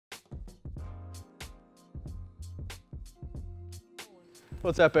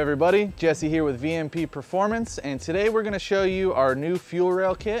What's up everybody? Jesse here with VMP Performance, and today we're going to show you our new fuel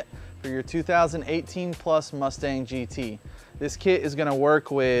rail kit for your 2018 plus Mustang GT. This kit is going to work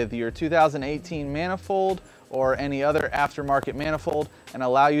with your 2018 manifold or any other aftermarket manifold and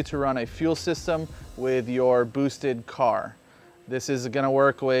allow you to run a fuel system with your boosted car. This is going to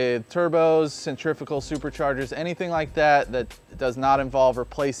work with turbos, centrifugal superchargers, anything like that that does not involve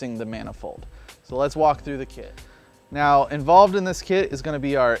replacing the manifold. So let's walk through the kit. Now, involved in this kit is going to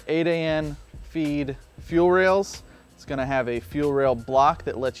be our 8AN feed fuel rails. It's going to have a fuel rail block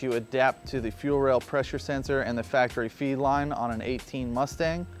that lets you adapt to the fuel rail pressure sensor and the factory feed line on an 18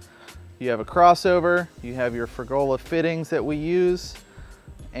 Mustang. You have a crossover, you have your Fergola fittings that we use,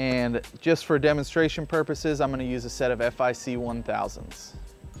 and just for demonstration purposes, I'm going to use a set of FIC 1000s.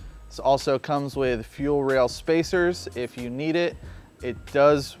 This also comes with fuel rail spacers if you need it. It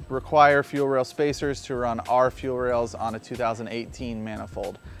does require fuel rail spacers to run our fuel rails on a 2018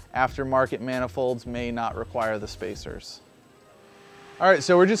 manifold. Aftermarket manifolds may not require the spacers. All right,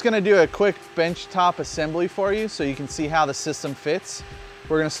 so we're just gonna do a quick benchtop assembly for you so you can see how the system fits.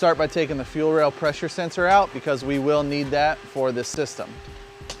 We're gonna start by taking the fuel rail pressure sensor out because we will need that for this system.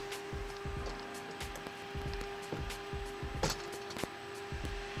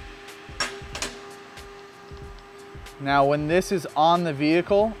 Now, when this is on the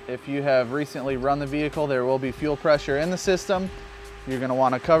vehicle, if you have recently run the vehicle, there will be fuel pressure in the system. You're gonna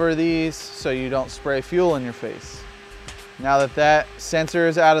wanna cover these so you don't spray fuel in your face. Now that that sensor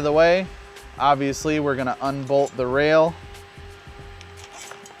is out of the way, obviously we're gonna unbolt the rail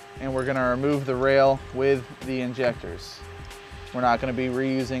and we're gonna remove the rail with the injectors. We're not gonna be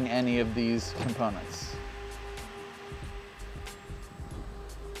reusing any of these components.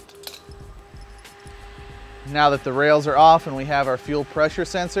 Now that the rails are off and we have our fuel pressure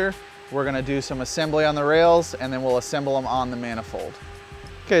sensor, we're gonna do some assembly on the rails and then we'll assemble them on the manifold.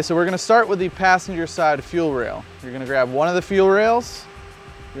 Okay, so we're gonna start with the passenger side fuel rail. You're gonna grab one of the fuel rails,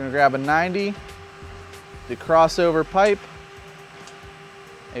 you're gonna grab a 90, the crossover pipe,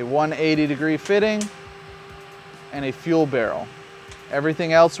 a 180-degree fitting, and a fuel barrel.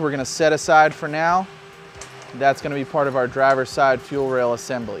 Everything else we're gonna set aside for now. That's gonna be part of our driver's side fuel rail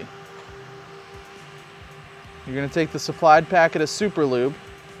assembly. You're going to take the supplied packet of super lube.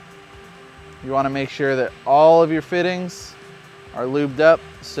 You want to make sure that all of your fittings are lubed up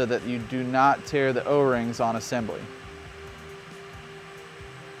so that you do not tear the O-rings on assembly.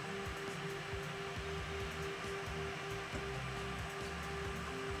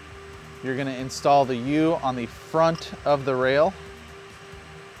 You're going to install the U on the front of the rail.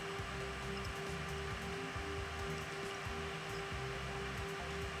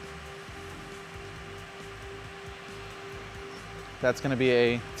 That's going to be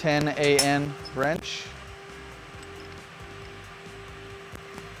a 10AN wrench.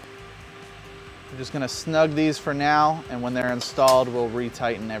 We're just going to snug these for now, and when they're installed, we'll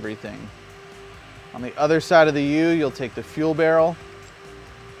retighten everything. On the other side of the U, you'll take the fuel barrel.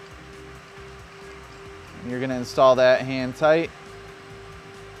 And you're going to install that hand tight.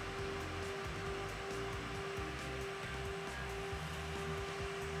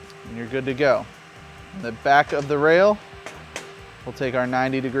 And you're good to go. On the back of the rail, we'll take our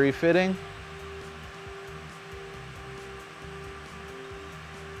 90-degree fitting.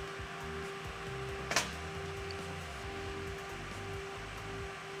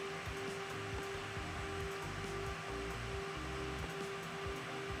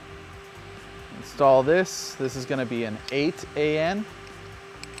 Install this. This is going to be an 8AN. You're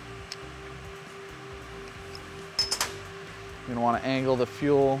going to want to angle the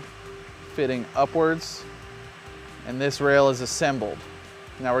fuel fitting upwards. And this rail is assembled.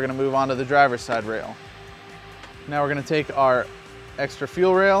 Now we're going to move on to the driver's side rail. Now we're going to take our extra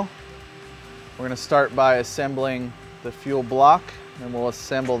fuel rail. We're going to start by assembling the fuel block, and we'll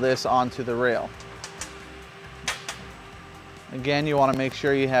assemble this onto the rail. Again, you want to make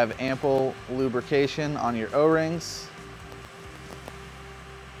sure you have ample lubrication on your O-rings.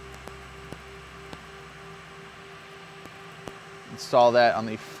 Install that on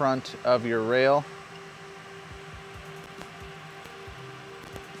the front of your rail.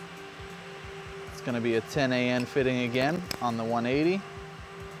 It's going to be a 10AN fitting again on the 180.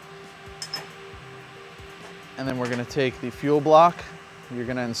 And then we're going to take the fuel block. You're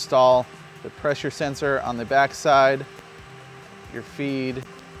going to install the pressure sensor on the back side, your feed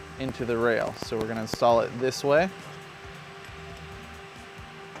into the rail. So we're going to install it this way.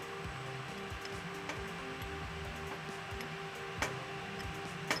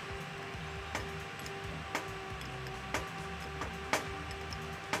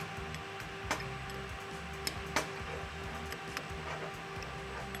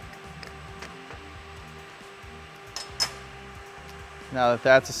 Now that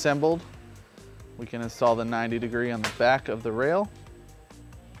that's assembled, we can install the 90-degree on the back of the rail.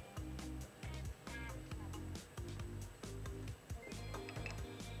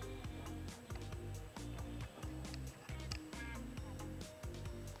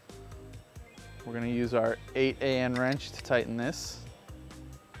 We're going to use our 8AN wrench to tighten this.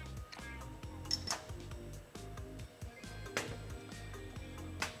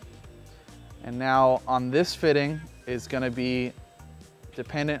 And now on this fitting is going to be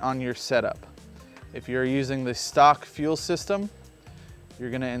dependent on your setup. If you're using the stock fuel system, you're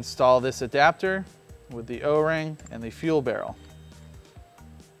going to install this adapter with the O-ring and the fuel barrel.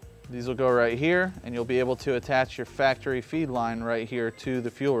 These will go right here, and you'll be able to attach your factory feed line right here to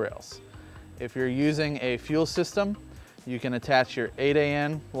the fuel rails. If you're using a fuel system, you can attach your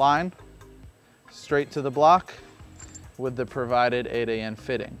 8AN line straight to the block with the provided 8AN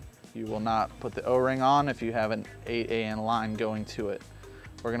fitting. You will not put the O-ring on if you have an 8AN line going to it.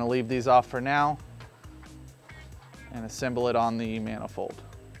 We're going to leave these off for now and assemble it on the manifold.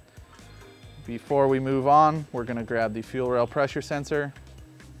 Before we move on, we're going to grab the fuel rail pressure sensor,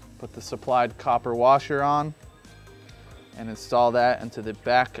 put the supplied copper washer on, and install that into the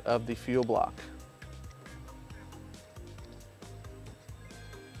back of the fuel block.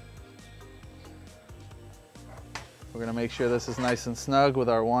 We're going to make sure this is nice and snug with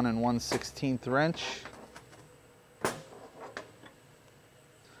our 1 1/16 wrench.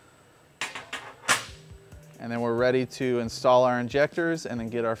 And then we're ready to install our injectors and then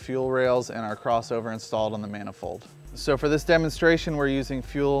get our fuel rails and our crossover installed on the manifold. So for this demonstration, we're using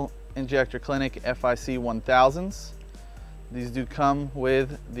Fuel Injector Clinic FIC 1000s. These do come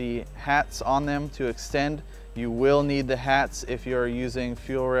with the hats on them to extend. You will need the hats if you're using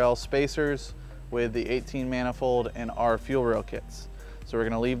fuel rail spacers with the 18 manifold and our fuel rail kits. So we're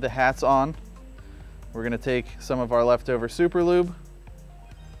going to leave the hats on. We're going to take some of our leftover super lube,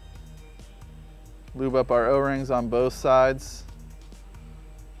 lube up our O-rings on both sides,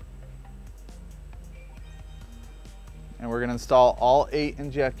 and we're going to install all 8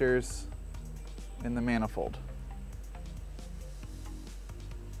 injectors in the manifold.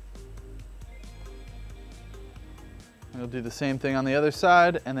 We'll do the same thing on the other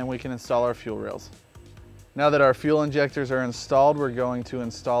side, and then we can install our fuel rails. Now that our fuel injectors are installed, we're going to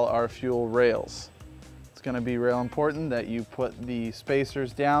install our fuel rails. It's going to be real important that you put the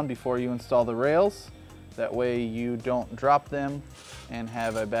spacers down before you install the rails. That way you don't drop them and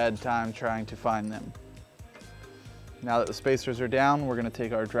have a bad time trying to find them. Now that the spacers are down, we're going to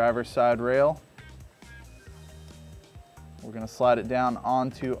take our driver's side rail. We're going to slide it down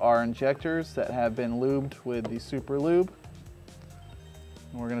onto our injectors that have been lubed with the super lube.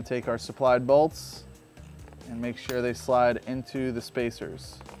 And we're going to take our supplied bolts and make sure they slide into the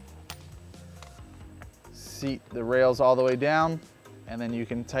spacers. Seat the rails all the way down, and then you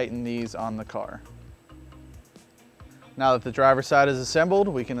can tighten these on the car. Now that the driver's side is assembled,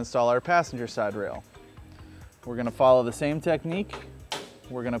 we can install our passenger side rail. We're going to follow the same technique.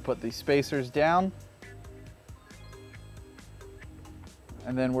 We're going to put the spacers down,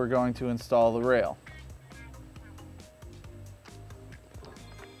 and then we're going to install the rail.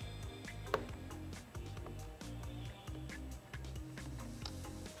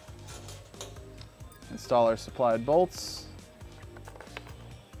 Install our supplied bolts.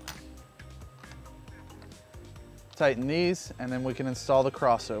 Tighten these, and then we can install the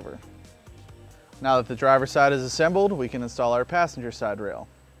crossover. Now that the driver's side is assembled, we can install our passenger side rail.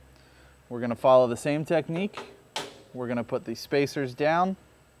 We're going to follow the same technique. We're going to put the spacers down,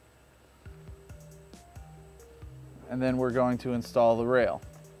 and then we're going to install the rail.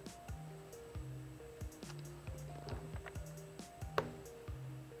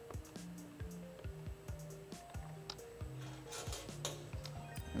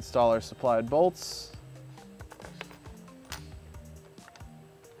 Install our supplied bolts.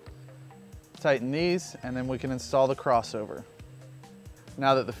 Tighten these, and then we can install the crossover.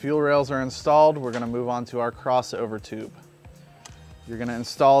 Now that the fuel rails are installed, we're going to move on to our crossover tube. You're going to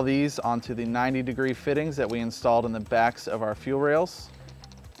install these onto the 90-degree fittings that we installed in the backs of our fuel rails.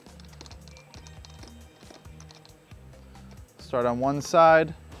 Start on one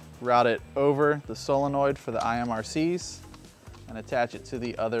side, route it over the solenoid for the IMRCs, and attach it to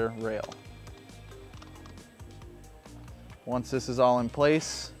the other rail. Once this is all in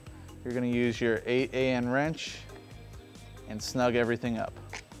place, you're going to use your 8AN wrench and snug everything up.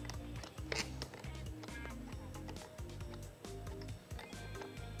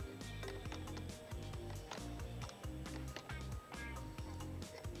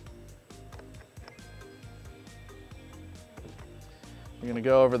 You're going to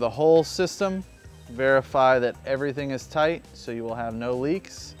go over the whole system verify that everything is tight so you will have no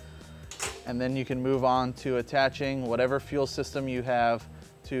leaks. And then you can move on to attaching whatever fuel system you have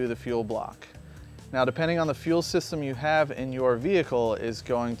to the fuel block. Now, depending on the fuel system you have in your vehicle is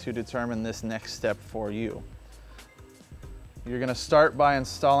going to determine this next step for you. You're going to start by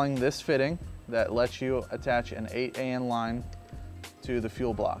installing this fitting that lets you attach an 8AN line to the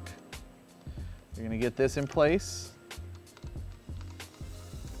fuel block. You're going to get this in place.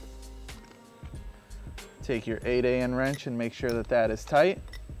 Take your 8AN wrench and make sure that that is tight.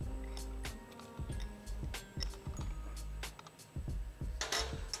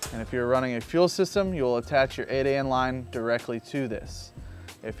 And if you're running a fuel system, you will attach your 8AN line directly to this.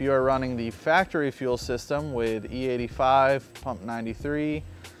 If you are running the factory fuel system with E85, pump 93,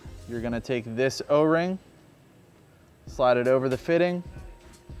 you're going to take this O-ring, slide it over the fitting,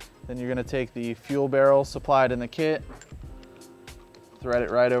 then you're going to take the fuel barrel supplied in the kit, thread it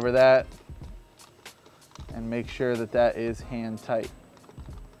right over that, and make sure that that is hand tight.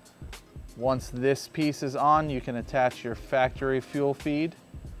 Once this piece is on, you can attach your factory fuel feed.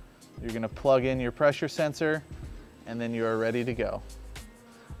 You're going to plug in your pressure sensor, and then you are ready to go.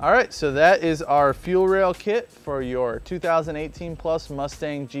 All right, so that is our fuel rail kit for your 2018 plus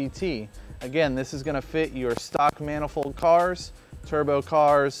Mustang GT. Again, this is going to fit your stock manifold cars, turbo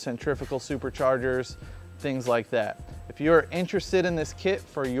cars, centrifugal superchargers, things like that. If you're interested in this kit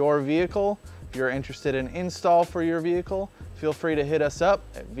for your vehicle, if you're interested in install for your vehicle, feel free to hit us up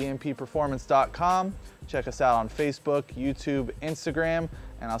at vmpperformance.com. Check us out on Facebook, YouTube, Instagram,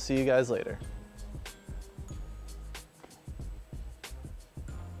 and I'll see you guys later.